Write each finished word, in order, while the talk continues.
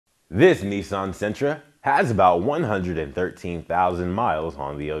This Nissan Sentra has about 113,000 miles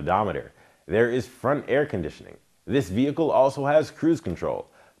on the odometer. There is front air conditioning. This vehicle also has cruise control,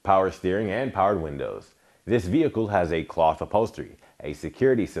 power steering, and powered windows. This vehicle has a cloth upholstery, a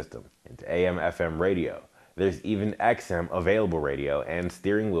security system, and AM/FM radio. There's even XM available radio and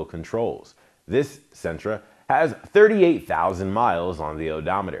steering wheel controls. This Sentra has 38,000 miles on the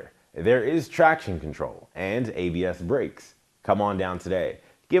odometer. There is traction control and ABS brakes. Come on down today.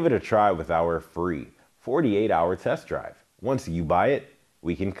 Give it a try with our free 48-hour test drive. Once you buy it,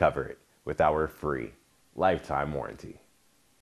 we can cover it with our free lifetime warranty.